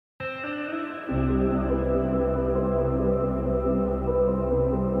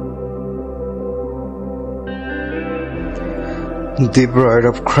The Bride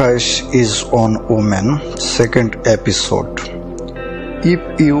of Christ is on Woman, second episode.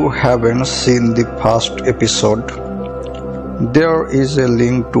 If you haven't seen the first episode, there is a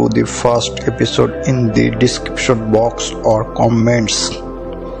link to the first episode in the description box or comments.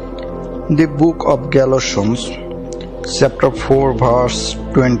 The book of Galatians, chapter 4, verse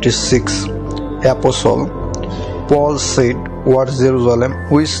 26, Apostle Paul said, "What Jerusalem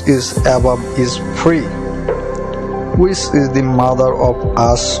which is above is free, which is the mother of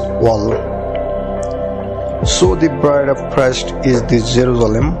us all." So the bride of Christ is the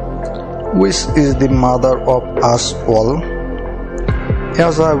Jerusalem, which is the mother of us all.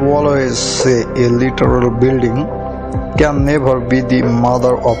 As I always say, a literal building can never be the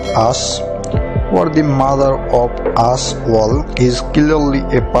mother of us, or the mother of us all is clearly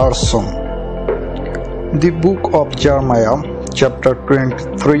a person. The book of Jeremiah, chapter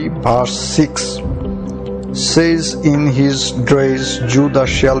 23, verse 6, says, "In his days Judah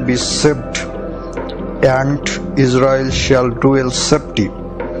shall be saved, and Israel shall dwell safety.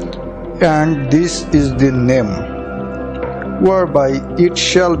 And this is the name whereby it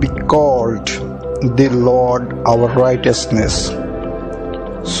shall be called, the Lord our righteousness."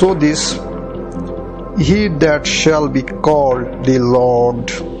 So this, he that shall be called the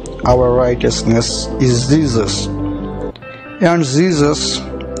Lord our righteousness, is Jesus. And Jesus,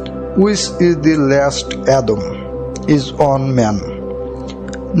 which is the last Adam, is on man.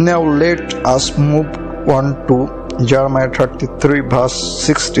 Now let us move on to Jeremiah 33, verse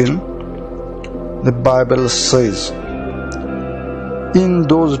 16. The Bible says, "In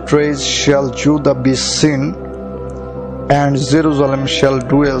those days shall Judah be seen, and Jerusalem shall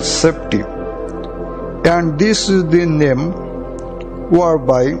dwell safety. And this is the name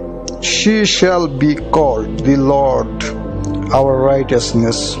whereby she shall be called, the Lord our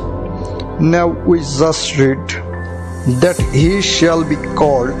righteousness." Now we just read that he shall be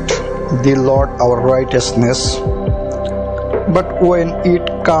called the Lord our righteousness. But when it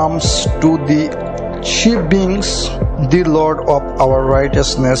comes to the she beings the Lord of our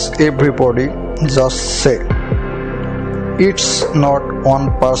righteousness, everybody just say, it's not one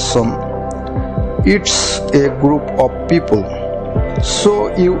person, it's a group of people. So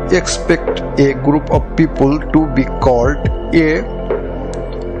you expect a group of people to be called a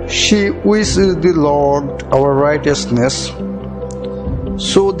she which is the Lord our righteousness.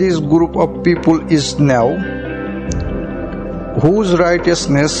 So this group of people is now whose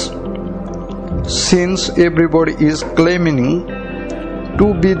righteousness, since everybody is claiming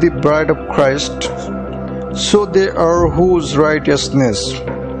to be the bride of Christ, so they are whose righteousness.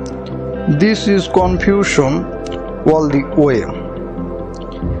 This is confusion all the way.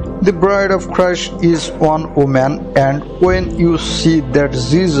 The bride of Christ is one woman, and when you see that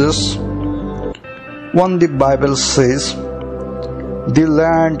Jesus, when the Bible says, the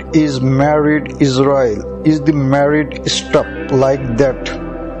land is married, Israel is the married stuff like that,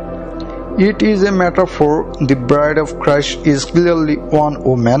 it is a metaphor. The bride of Christ is clearly one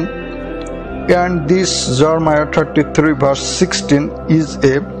woman, and this Jeremiah 33 verse 16 is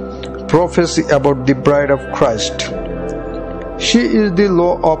a prophecy about the bride of Christ. She is the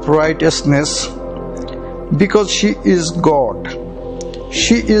law of righteousness because she is God.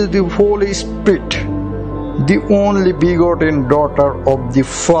 She is the Holy Spirit, the only begotten daughter of the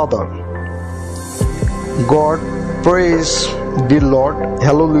Father. God, praise the Lord,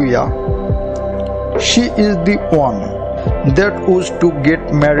 hallelujah. She is the one that was to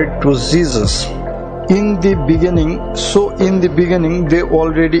get married to Jesus. In the beginning, they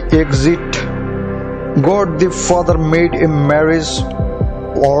already exist. God the Father made a marriage,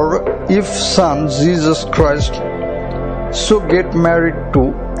 or if Son Jesus Christ so get married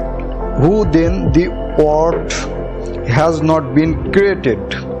to, who then the world has not been created.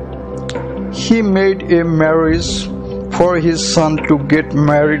 He made a marriage for his Son to get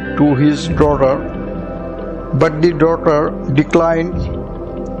married to his daughter, but the daughter declined.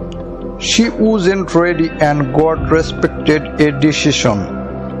 She wasn't ready, and God respected a decision.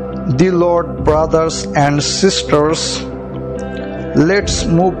 The Lord, brothers and sisters, let's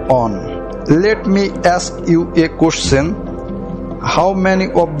move on. Let me ask you a question. How many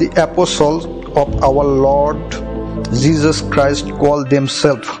of the apostles of our Lord Jesus Christ call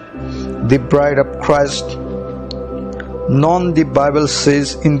themselves the bride of Christ? None. The Bible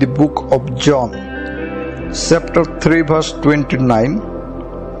says in the book of John, chapter 3, verse 29,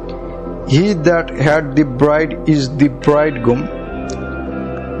 "He that had the bride is the bridegroom,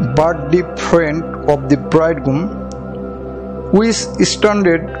 but the friend of the bridegroom, which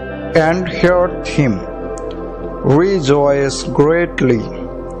standeth and heard him rejoice greatly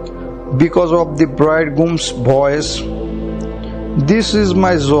because of the bridegroom's voice. This is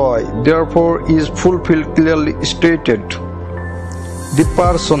my joy, therefore is fulfilled, clearly stated. The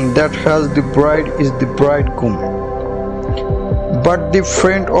person that has the bride is the bridegroom. But the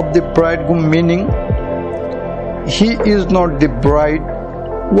friend of the bridegroom, meaning he is not the bride.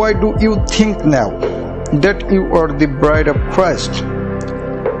 Why do you think now that you are the bride of Christ?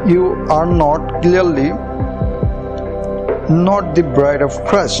 You are not, clearly not the bride of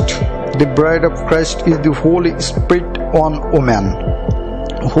Christ. The bride of Christ is the Holy Spirit on woman.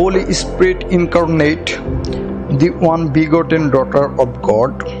 Holy Spirit incarnate, the one begotten daughter of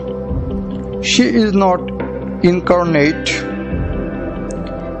God. She is not incarnate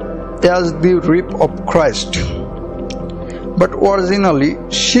as the rib of Christ, but originally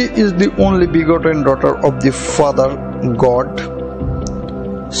she is the only begotten daughter of the Father God.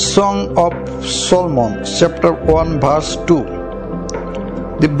 Song of Solomon, chapter 1, verse 2.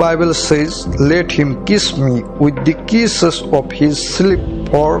 The Bible says, "Let him kiss me with the kisses of his lips,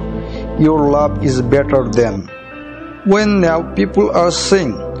 for your love is better than." When now people are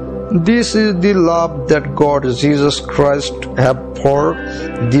saying, this is the love that God Jesus Christ have for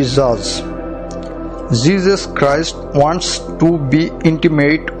the judge. Jesus Christ wants to be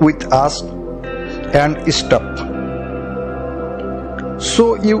intimate with us and stop. So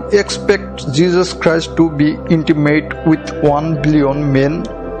you expect Jesus Christ to be intimate with 1 billion men,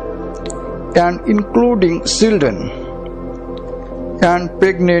 and including children and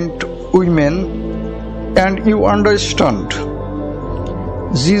pregnant women, and you understand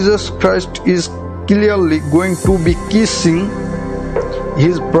Jesus Christ is clearly going to be kissing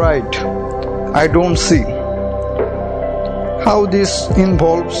his bride. I don't see how this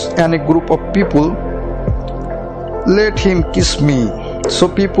involves any group of people. Let him kiss me. So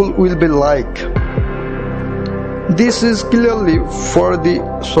people will be like, this is clearly for the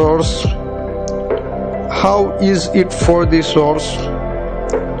source. How is it for the source?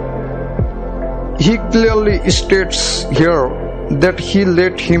 He clearly states here that he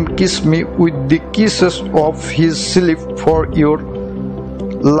let him kiss me with the kisses of his lips, for your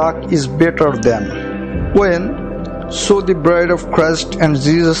luck is better than. When so the bride of Christ and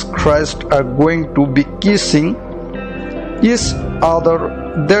Jesus Christ are going to be kissing each other,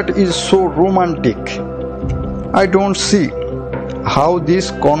 that is so romantic. I don't see how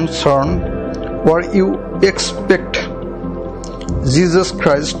this concern, or you expect Jesus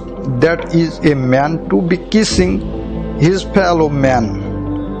Christ, that is a man, to be kissing his fellow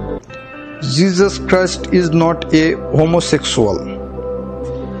man. Jesus Christ is not a homosexual.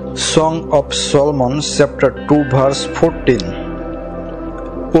 Song of Solomon, chapter 2, verse 14.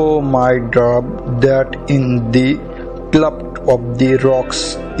 O my dove, that in the cleft of the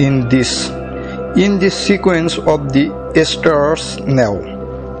rocks, in the sequence of the stars now.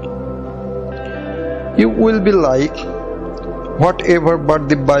 You will be like, whatever, but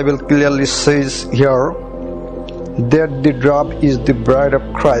the Bible clearly says here that the dove is the bride of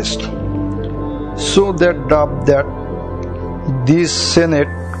Christ. So that dove that descended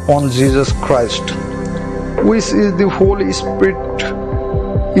on Jesus Christ, which is the Holy Spirit,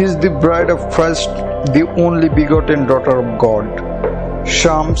 is the bride of Christ, the only begotten daughter of God.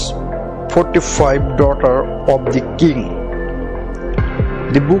 Psalms 45, daughter of the King.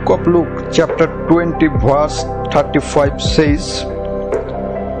 The book of Luke, chapter 20, verse 35 says,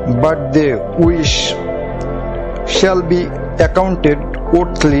 "But they which shall be accounted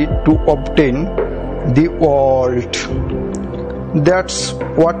worthy to obtain the world." That's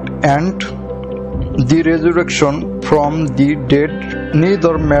what, and the resurrection from the dead,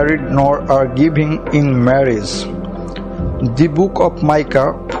 neither married nor are giving in marriage. The book of Micah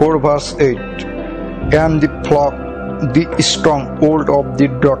 4, verse 8. And the flock, the stronghold of the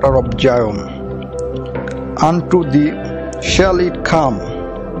daughter of Zion, unto thee shall it come.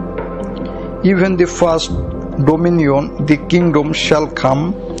 Even the first dominion, the kingdom shall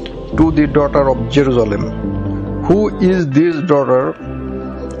come to the daughter of Jerusalem. Who is this daughter?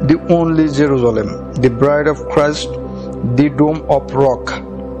 The only Jerusalem, the bride of Christ, the dome of rock.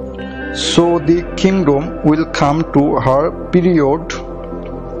 So the kingdom will come to her, period.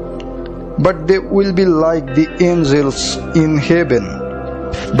 But they will be like the angels in heaven.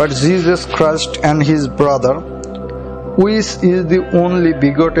 But Jesus Christ and his brother, which is the only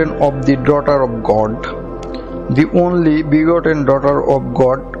begotten of the daughter of God, the only begotten daughter of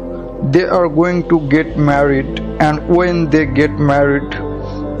God, they are going to get married, and when they get married,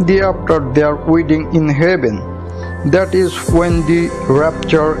 day after their wedding in heaven, that is when the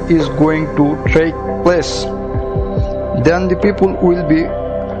rapture is going to take place. Then the people will be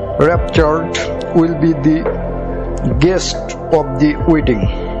raptured will be the guest of the wedding.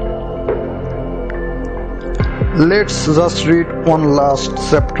 Let's just read one last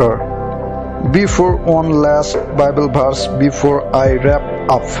chapter one last Bible verse before I wrap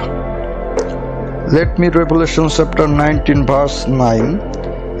up. Let me Revelation chapter 19 verse 9.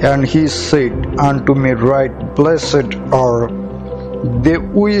 And he said unto me, Right, blessed are they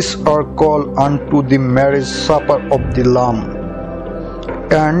which are called unto the marriage supper of the Lamb.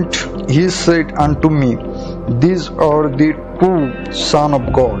 And he said unto me, These are the true Son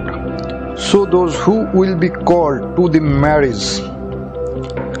of God. So those who will be called to the marriage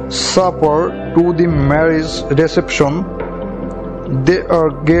supper, to the marriage reception, they are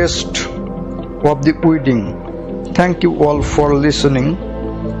guests of the wedding. Thank you all for listening.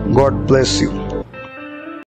 God bless you.